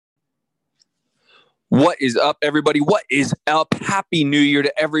What is up, everybody? What is up? Happy New Year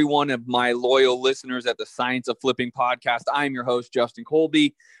to every one of my loyal listeners at the Science of Flipping podcast. I'm your host, Justin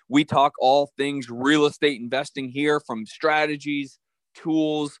Colby. We talk all things real estate investing here, from strategies,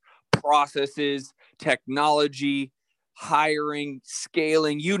 tools, processes, technology, hiring,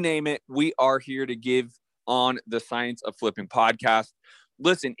 scaling, you name it. We are here to give on the Science of Flipping podcast.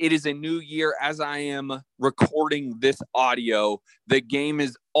 Listen, it is a new year. As I am recording this audio, the game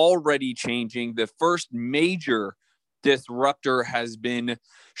is already changing. The first major disruptor has been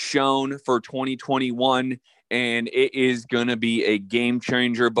shown for 2021, and it is going to be a game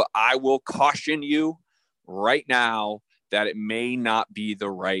changer. But I will caution you right now that it may not be the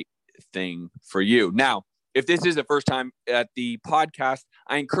right thing for you. Now, if this is the first time at the podcast,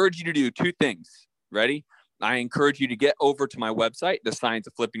 I encourage you to do two things. Ready? I encourage you to get over to my website,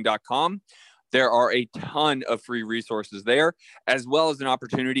 thescienceofflipping.com. There are a ton of free resources there, as well as an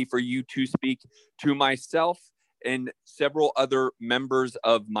opportunity for you to speak to myself and several other members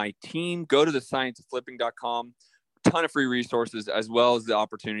of my team. Go to thescienceofflipping.com. Ton of free resources, as well as the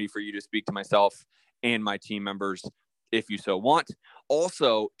opportunity for you to speak to myself and my team members if you so want.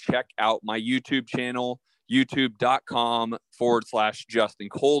 Also, check out my YouTube channel, youtube.com/Justin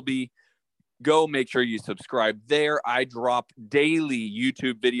Colby. Go make sure you subscribe there. I drop daily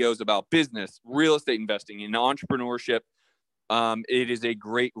YouTube videos about business, real estate investing, and entrepreneurship. It is a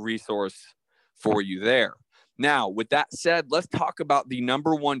great resource for you there. Now, with that said, let's talk about the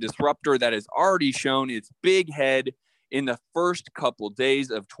number one disruptor that has already shown its big head in the first couple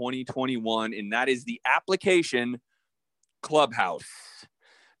days of 2021, and that is the application Clubhouse.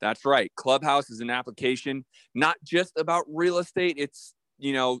 That's right. Clubhouse is an application not just about real estate. It's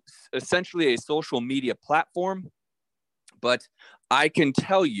essentially a social media platform, but I can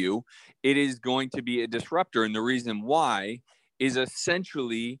tell you it is going to be a disruptor. And the reason why is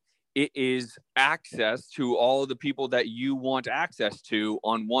essentially it is access to all of the people that you want access to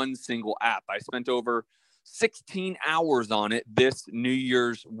on one single app. I spent over 16 hours on it this New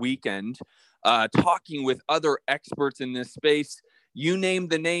Year's weekend, talking with other experts in this space. You name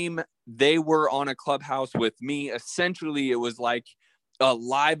the name, they were on a Clubhouse with me. Essentially, it was like a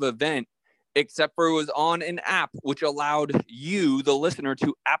live event, except for it was on an app, which allowed you, the listener,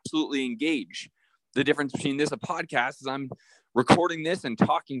 to absolutely engage. The difference between this and a podcast is I'm recording this and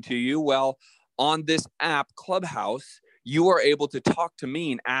talking to you. Well, on this app, Clubhouse, you are able to talk to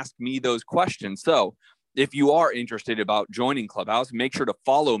me and ask me those questions. So if you are interested about joining Clubhouse, make sure to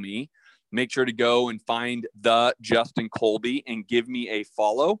follow me. Make sure to go and find the Justin Colby and give me a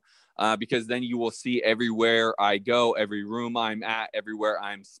follow. Because then you will see everywhere I go, every room I'm at, everywhere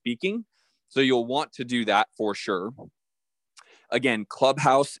I'm speaking. So you'll want to do that for sure. Again,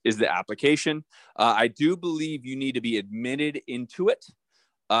 Clubhouse is the application. I do believe you need to be admitted into it.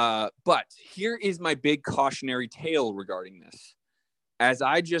 But here is my big cautionary tale regarding this. As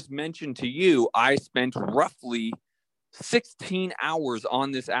I just mentioned to you, I spent roughly 16 hours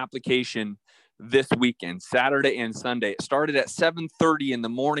on this application this weekend, Saturday and Sunday. It started at 7:30 in the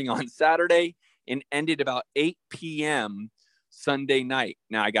morning on Saturday and ended about 8 p.m. Sunday night.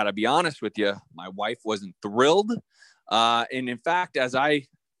 Now, I got to be honest with you, my wife wasn't thrilled. And in fact, as I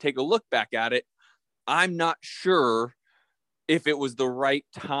take a look back at it, I'm not sure if it was the right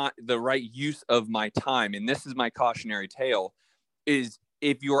time, the right use of my time. And this is my cautionary tale, is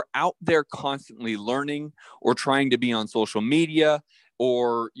if you're out there constantly learning or trying to be on social media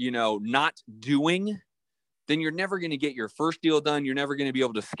or, not doing, then you're never going to get your first deal done. You're never going to be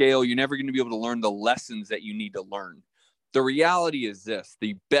able to scale. You're never going to be able to learn the lessons that you need to learn. The reality is this: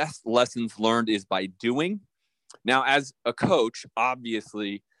 the best lessons learned is by doing. Now, as a coach,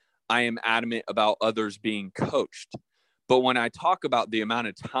 obviously, I am adamant about others being coached. But when I talk about the amount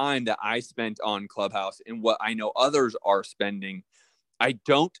of time that I spent on Clubhouse and what I know others are spending, I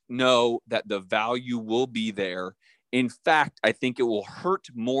don't know that the value will be there. In fact, I think it will hurt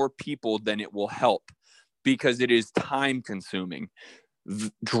more people than it will help, because it is time consuming,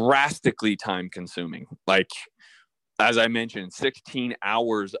 drastically time consuming. Like, as I mentioned, 16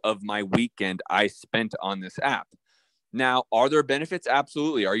 hours of my weekend I spent on this app. Now, are there benefits?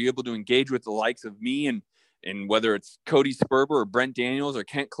 Absolutely. Are you able to engage with the likes of me and whether it's Cody Sperber or Brent Daniels or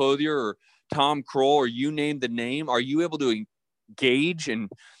Kent Clothier or Tom Kroll, or you name the name? Are you able to engage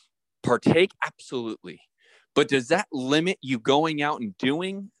and partake? Absolutely. But does that limit you going out and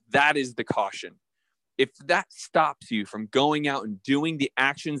doing? That is the caution. If that stops you from going out and doing the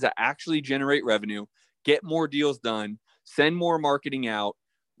actions that actually generate revenue, get more deals done, send more marketing out,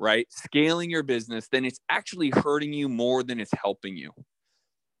 right? Scaling your business, then it's actually hurting you more than it's helping you.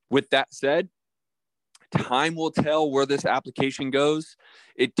 With that said, Time will tell where this application goes.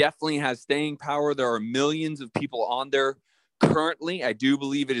 It definitely has staying power. There are millions of people on there currently. I do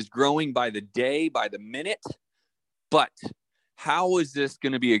believe it is growing by the day, by the minute. But how is this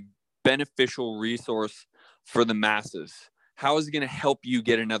going to be a beneficial resource for the masses? How is it going to help you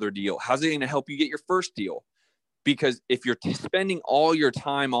get another deal? How's it going to help you get your first deal? Because if you're spending all your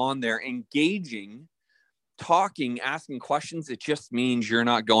time on there engaging, talking, asking questions, it just means you're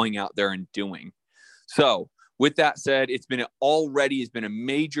not going out there and doing. So with that said, it's been a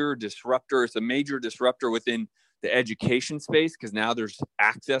major disruptor. It's a major disruptor within the education space because now there's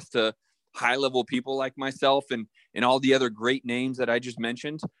access to high-level people like myself and all the other great names that I just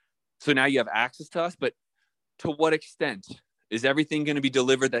mentioned. So now you have access to us, but to what extent? Is everything going to be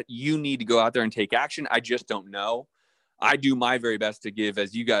delivered that you need to go out there and take action? I just don't know. I do my very best to give,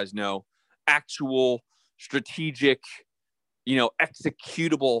 as you guys know, actual strategic,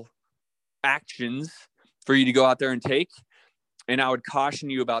 executable actions for you to go out there and take. And I would caution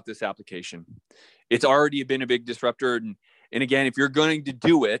you about this application. It's already been a big disruptor. And again, if you're going to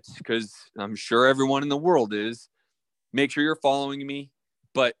do it, because I'm sure everyone in the world is, make sure you're following me,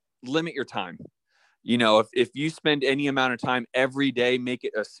 but limit your time. If you spend any amount of time every day, make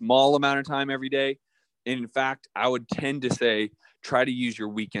it a small amount of time every day. And in fact, I would tend to say, try to use your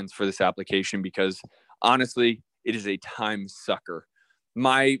weekends for this application because honestly, it is a time sucker.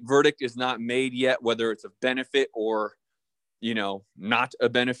 My verdict is not made yet, whether it's a benefit or, not a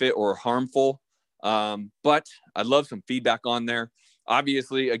benefit or harmful. But I'd love some feedback on there.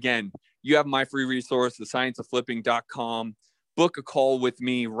 Obviously, again, you have my free resource, thescienceofflipping.com. Book a call with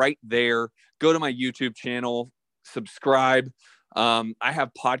me right there. Go to my YouTube channel, subscribe. I have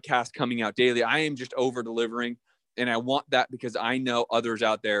podcasts coming out daily. I am just over delivering. And I want that because I know others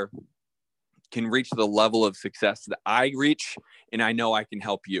out there can reach the level of success that I reach, and I know I can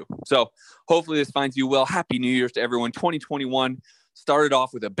help you. So hopefully this finds you well. Happy New Year's to everyone. 2021 started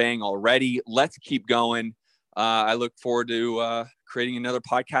off with a bang already. Let's keep going. I look forward to creating another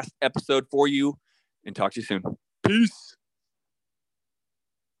podcast episode for you and talk to you soon. Peace.